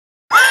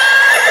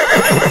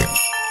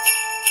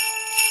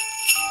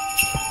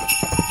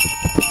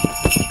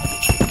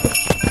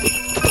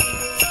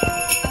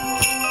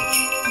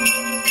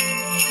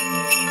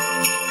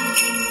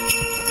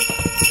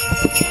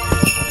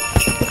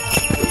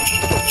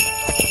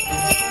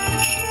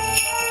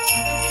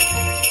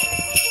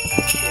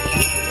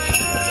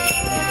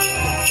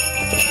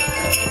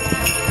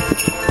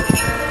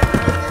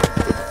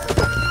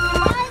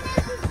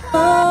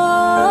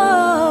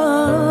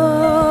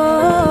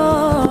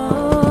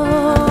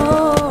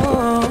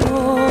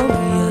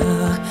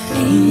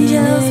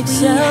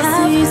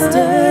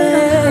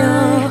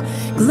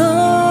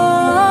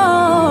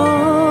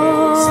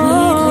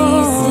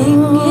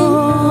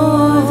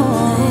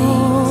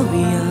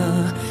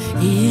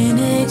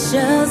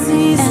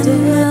Chelsea's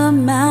and the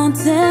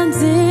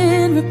mountains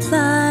in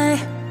reply,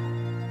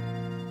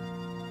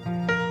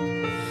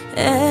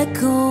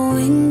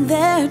 echoing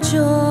their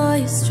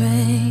joyous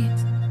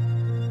strains.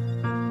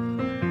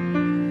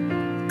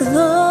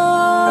 Gloria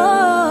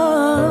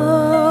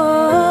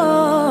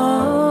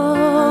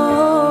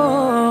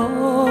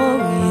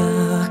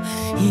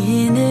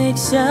in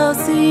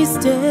excelsis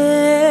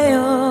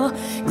Deo.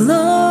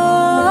 Gloria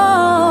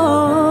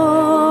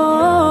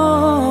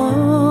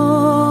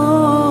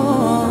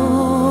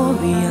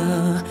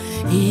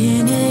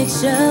in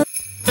excelsis.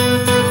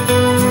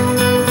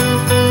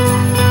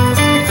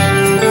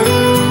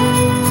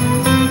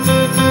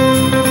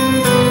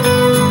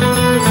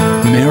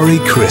 Merry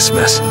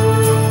Christmas.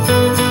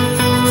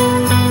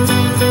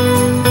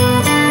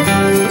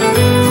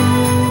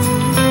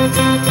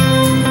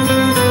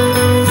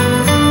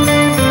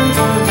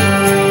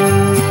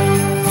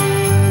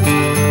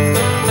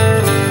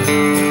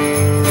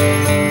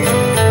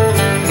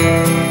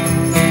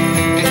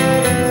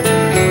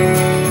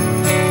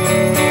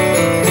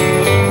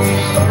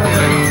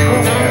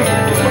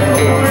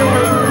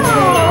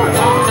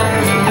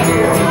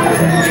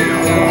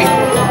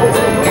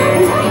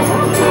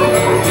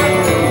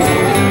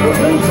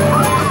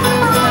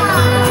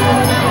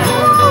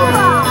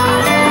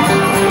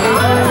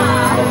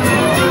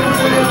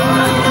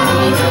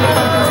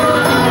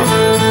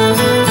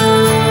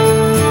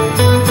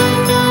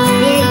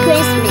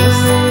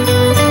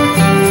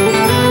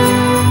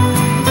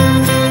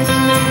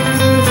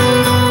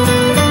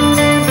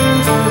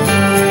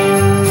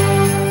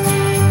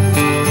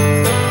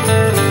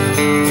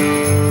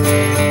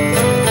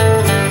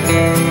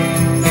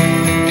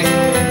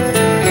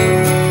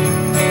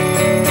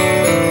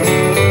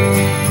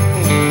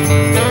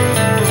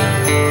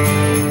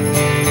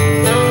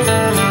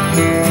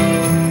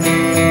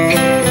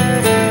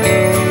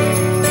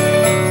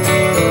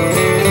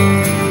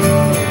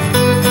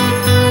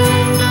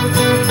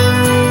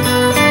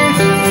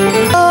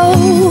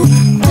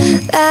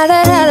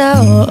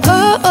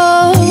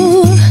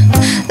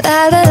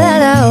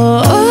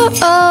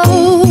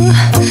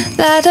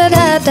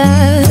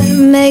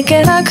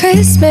 Making our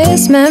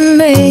Christmas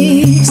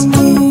memories.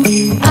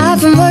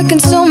 I've been working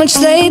so much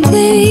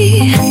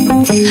lately,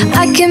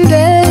 I can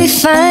barely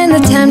find the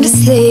time to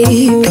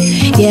sleep.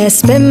 Yeah, I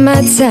spend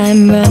my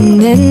time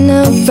running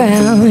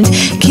around,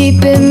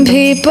 keeping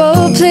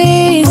people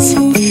pleased.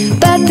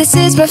 But this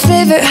is my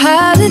favorite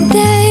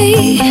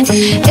holiday.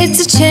 It's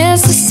a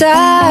chance to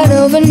start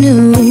over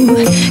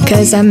new,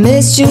 'cause I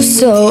missed you,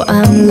 so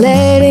I'm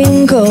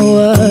letting go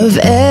of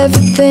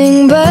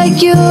everything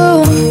but you.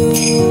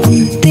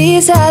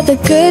 These are the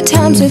good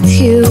times with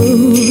you.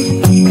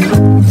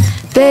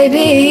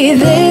 Baby,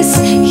 this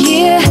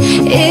year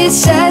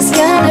it's just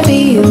gonna be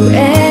you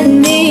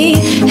and me.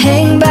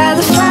 Hang by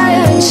the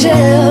fire and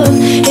chill.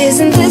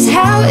 Isn't this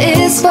how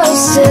it's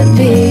supposed to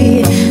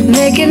be?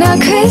 Making our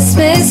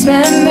Christmas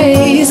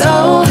memories.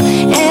 Oh,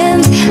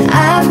 and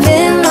I've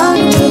been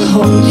longing to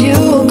hold you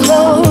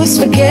close.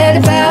 Forget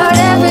about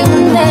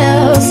everyone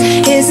else.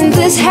 Isn't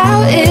this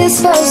how it's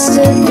supposed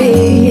to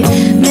be?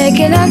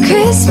 Making our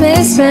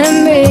Christmas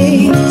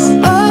memories.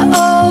 Oh,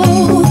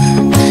 oh,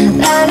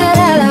 la da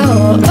da da,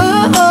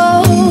 oh,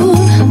 oh,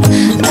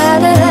 la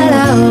da da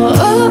da,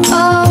 oh,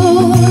 oh,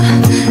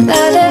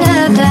 la da da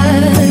da.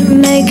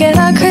 Making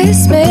our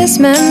Christmas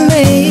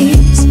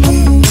memories.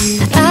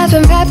 I've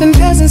been wrapping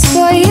presents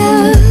for you.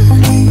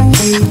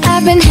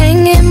 I've been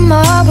hanging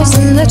marbles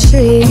in the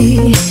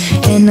tree,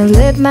 and I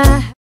lit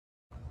my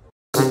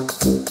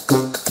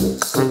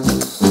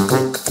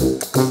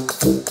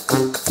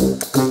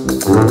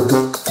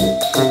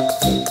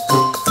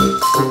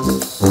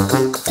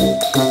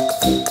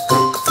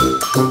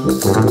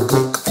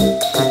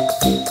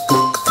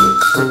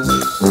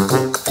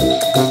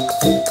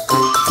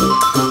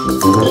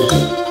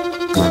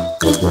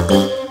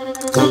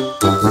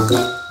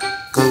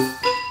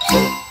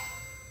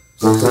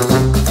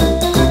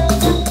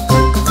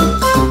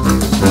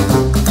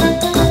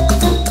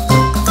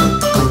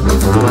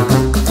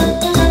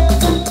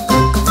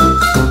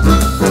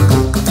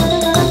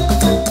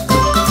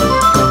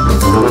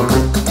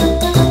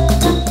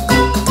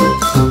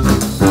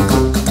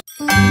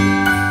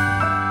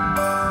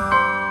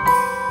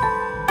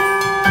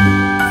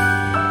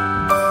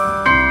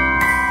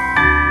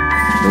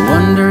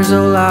wonders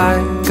of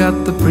life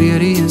got the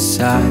prettiest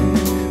side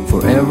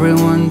for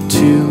everyone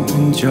to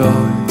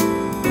enjoy.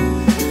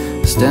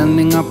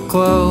 Standing up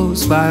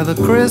close by the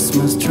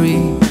Christmas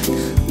tree,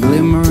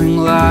 glimmering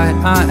light,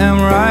 I am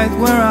right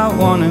where I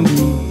wanna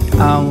be.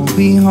 I will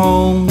be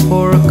home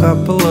for a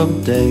couple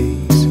of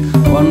days,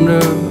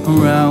 wander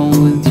around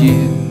with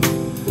you.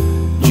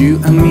 You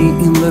and me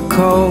in the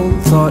cold,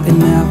 thought it'd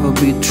never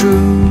be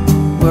true.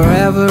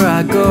 Wherever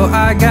I go,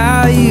 I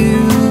got you.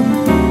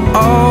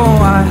 Oh,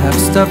 I have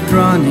stopped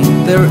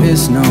running, there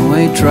is no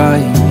way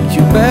trying.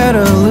 You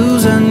better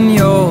loosen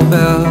your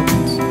belt.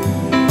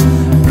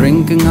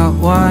 Drinking hot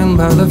wine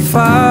by the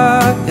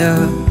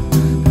fire,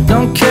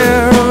 don't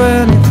care of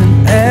anything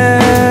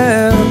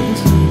else.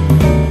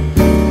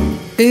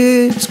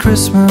 It it's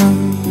Christmas,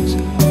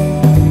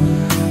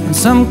 and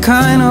some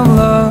kind of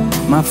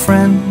love, my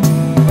friend.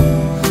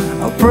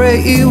 I'll pray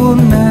it will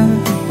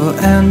never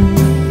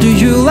end. Do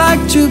you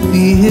like to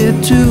be here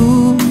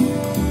too?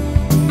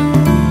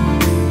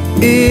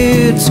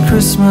 It's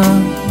Christmas,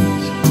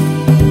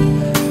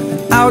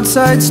 and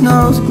outside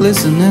snow's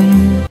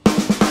glistening.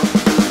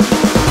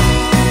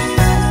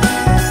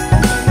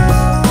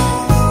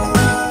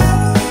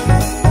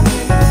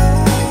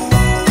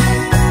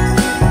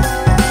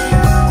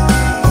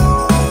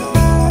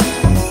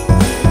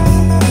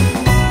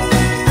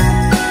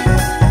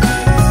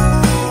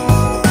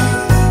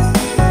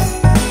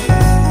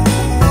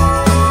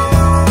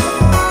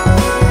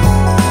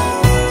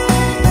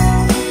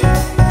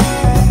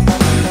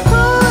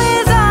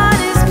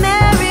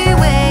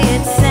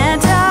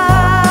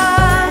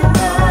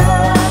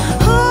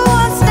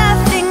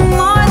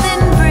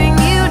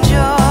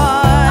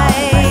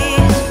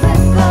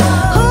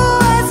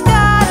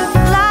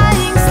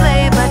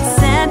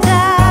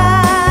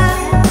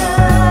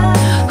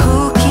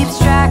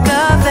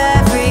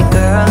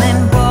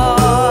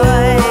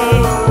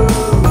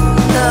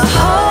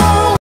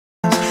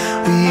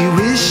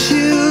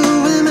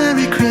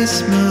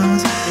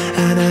 Christmas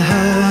and a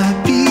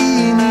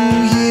happy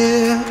new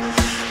year.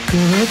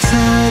 Good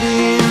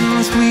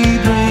tidings we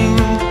bring.